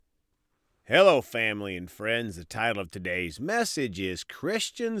Hello, family and friends. The title of today's message is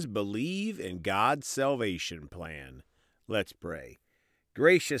Christians Believe in God's Salvation Plan. Let's pray.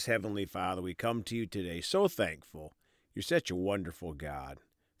 Gracious Heavenly Father, we come to you today so thankful. You're such a wonderful God.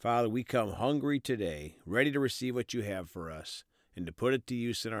 Father, we come hungry today, ready to receive what you have for us and to put it to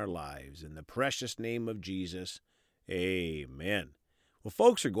use in our lives. In the precious name of Jesus, amen. Well,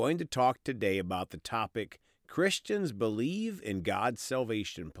 folks are going to talk today about the topic, Christians Believe in God's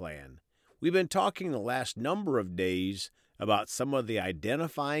Salvation Plan. We've been talking the last number of days about some of the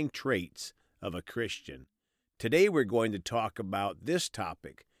identifying traits of a Christian. Today we're going to talk about this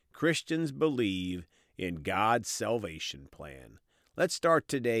topic, Christians believe in God's salvation plan. Let's start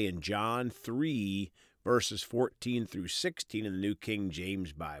today in John 3, verses 14 through 16 in the New King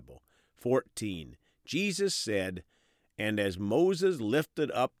James Bible. 14, Jesus said, "And as Moses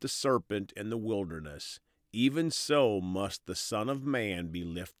lifted up the serpent in the wilderness, even so must the Son of Man be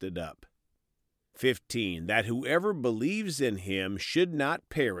lifted up." 15, that whoever believes in him should not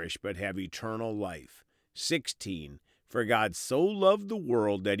perish but have eternal life. 16, for God so loved the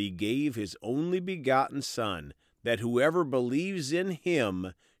world that he gave his only begotten Son, that whoever believes in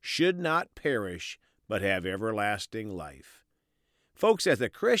him should not perish but have everlasting life. Folks, as a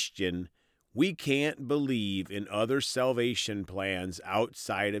Christian, we can't believe in other salvation plans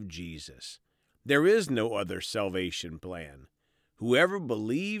outside of Jesus. There is no other salvation plan. Whoever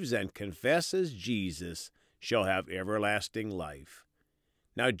believes and confesses Jesus shall have everlasting life.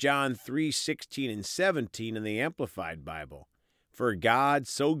 Now, John 3:16 and 17 in the Amplified Bible. For God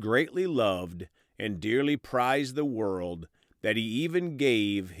so greatly loved and dearly prized the world that he even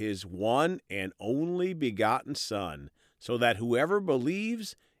gave his one and only begotten Son, so that whoever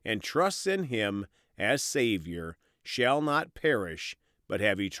believes and trusts in him as Savior shall not perish, but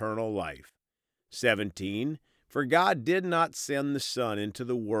have eternal life. 17, for God did not send the Son into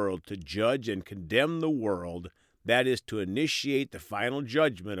the world to judge and condemn the world, that is, to initiate the final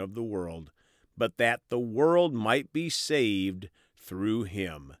judgment of the world, but that the world might be saved through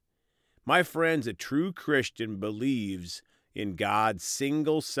him. My friends, a true Christian believes in God's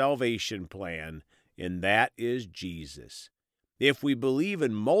single salvation plan, and that is Jesus. If we believe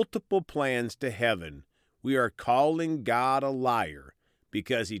in multiple plans to heaven, we are calling God a liar,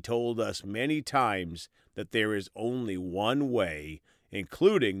 because he told us many times that there is only one way,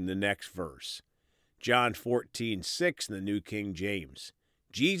 including the next verse. John 14:6 in the New King James.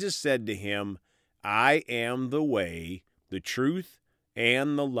 Jesus said to him, I am the way, the truth,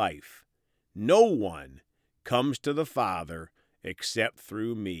 and the life. No one comes to the Father except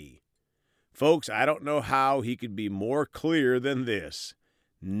through me. Folks, I don't know how he could be more clear than this.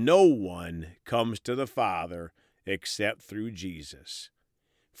 No one comes to the Father except through Jesus.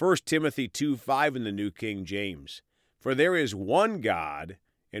 1 Timothy 2:5 in the New King James. For there is one God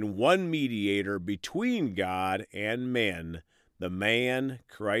and one mediator between God and men, the man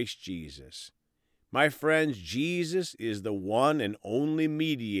Christ Jesus. My friends, Jesus is the one and only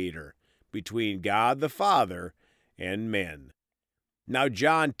mediator between God the Father and men. Now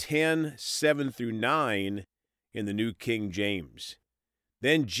John 10:7 through 9 in the New King James.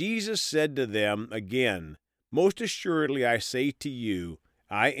 Then Jesus said to them again, Most assuredly I say to you,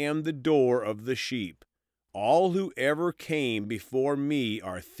 I am the door of the sheep. All who ever came before me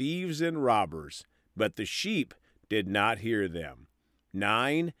are thieves and robbers, but the sheep did not hear them.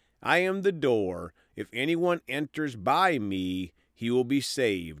 9, I am the door. If anyone enters by me, he will be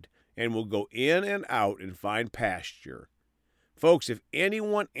saved, and will go in and out and find pasture. Folks, if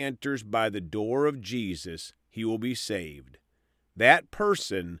anyone enters by the door of Jesus, he will be saved. That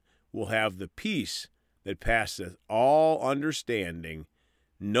person will have the peace that passeth all understanding.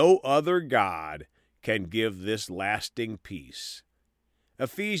 No other God can give this lasting peace.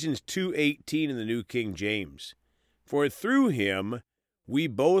 Ephesians 2:18 in the New King James. For through him we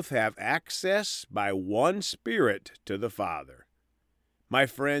both have access by one Spirit to the Father. My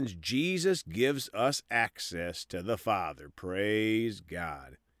friends, Jesus gives us access to the Father. Praise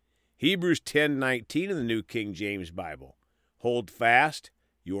God. Hebrews 10:19 in the New King James Bible. Hold fast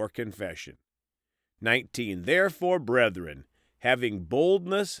your confession. 19. Therefore, brethren, having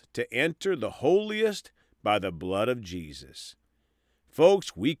boldness to enter the holiest by the blood of Jesus.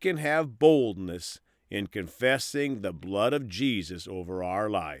 Folks, we can have boldness in confessing the blood of Jesus over our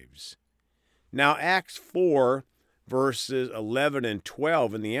lives. Now, Acts 4, verses 11 and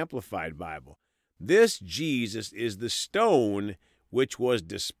 12 in the Amplified Bible. This Jesus is the stone which was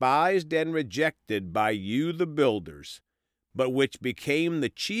despised and rejected by you, the builders, but which became the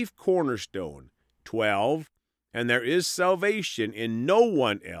chief cornerstone. 12. And there is salvation in no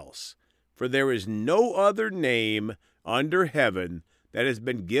one else, for there is no other name under heaven that has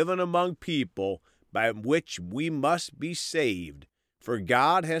been given among people by which we must be saved, for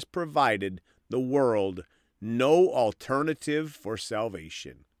God has provided the world no alternative for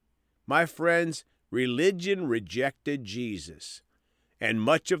salvation. My friends, religion rejected Jesus, and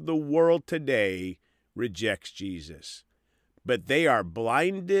much of the world today rejects Jesus. But they are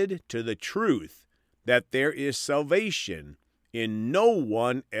blinded to the truth that there is salvation in no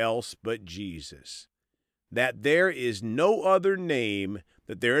one else but Jesus, that there is no other name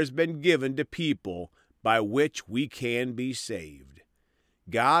that there has been given to people by which we can be saved.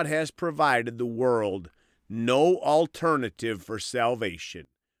 God has provided the world no alternative for salvation,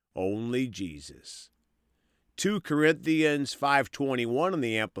 only Jesus. 2 Corinthians 5:21 in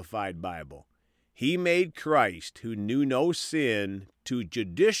the Amplified Bible. He made Christ, who knew no sin, to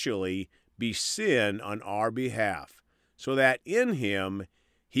judicially be sin on our behalf, so that in him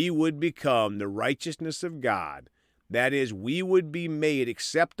he would become the righteousness of God. That is, we would be made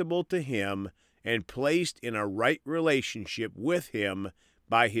acceptable to him and placed in a right relationship with him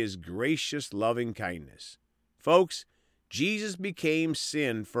by his gracious loving kindness. Folks, Jesus became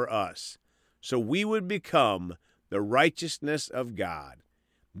sin for us, so we would become the righteousness of God.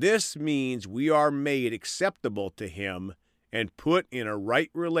 This means we are made acceptable to him and put in a right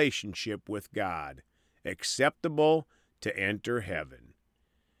relationship with God, acceptable to enter heaven.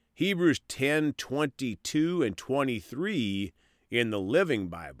 Hebrews 10:22 and 23 in the Living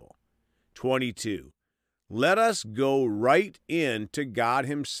Bible. 22. Let us go right in to God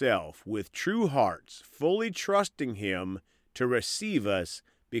himself with true hearts, fully trusting him to receive us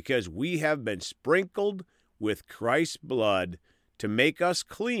because we have been sprinkled with Christ's blood to make us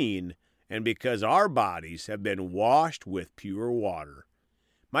clean, and because our bodies have been washed with pure water.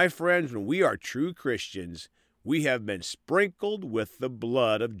 My friends, when we are true Christians, we have been sprinkled with the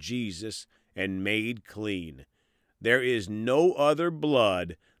blood of Jesus and made clean. There is no other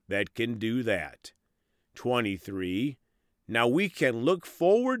blood that can do that. 23. Now we can look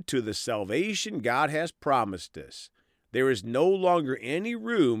forward to the salvation God has promised us. There is no longer any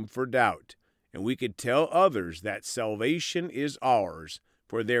room for doubt, and we can tell others that salvation is ours,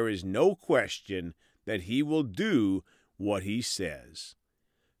 for there is no question that he will do what he says.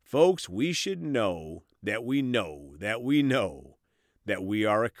 Folks, we should know that we know that we know that we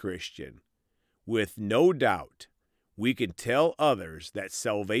are a Christian. With no doubt, we can tell others that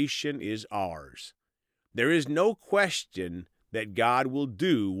salvation is ours. There is no question that God will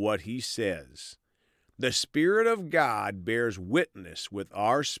do what he says. The Spirit of God bears witness with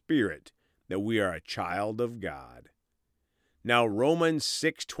our spirit that we are a child of God. Now Romans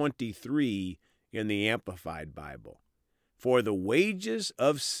 6:23 in the Amplified Bible. For the wages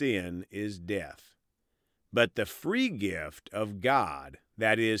of sin is death, but the free gift of God,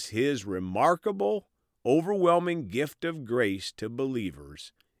 that is his remarkable, overwhelming gift of grace to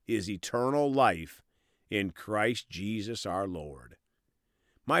believers, is eternal life in Christ Jesus our Lord.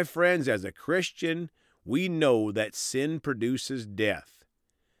 My friends, as a Christian, we know that sin produces death,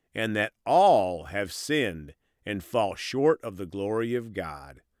 and that all have sinned and fall short of the glory of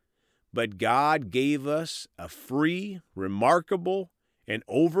God. But God gave us a free, remarkable, and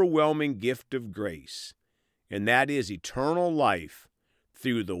overwhelming gift of grace, and that is eternal life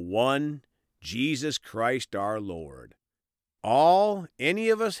through the one Jesus Christ our Lord. All any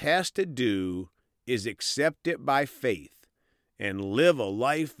of us has to do is accept it by faith and live a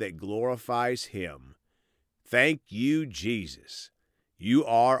life that glorifies him. Thank you, Jesus. You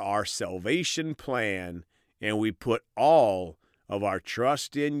are our salvation plan, and we put all of our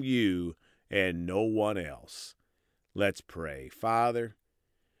trust in you and no one else. Let's pray. Father,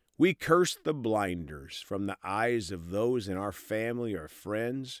 we curse the blinders from the eyes of those in our family or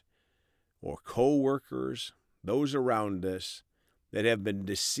friends or co-workers, those around us that have been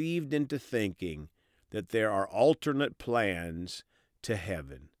deceived into thinking that there are alternate plans to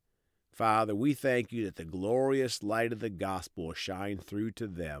heaven. Father, we thank you that the glorious light of the gospel will shine through to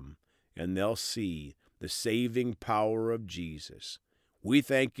them, and they'll see the saving power of Jesus. We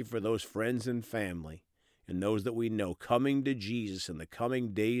thank you for those friends and family and those that we know coming to Jesus in the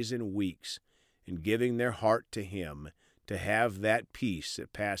coming days and weeks and giving their heart to him to have that peace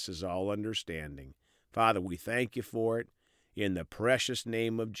that passes all understanding. Father, we thank you for it. In the precious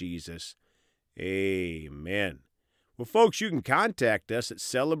name of Jesus, amen. Well, folks, you can contact us at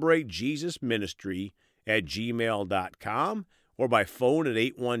celebratejesusministry@gmail.com or by phone at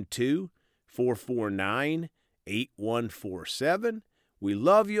 812-449-8147. We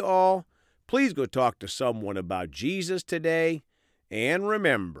love you all. Please go talk to someone about Jesus today. And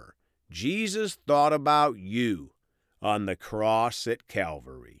remember, Jesus thought about you on the cross at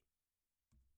Calvary.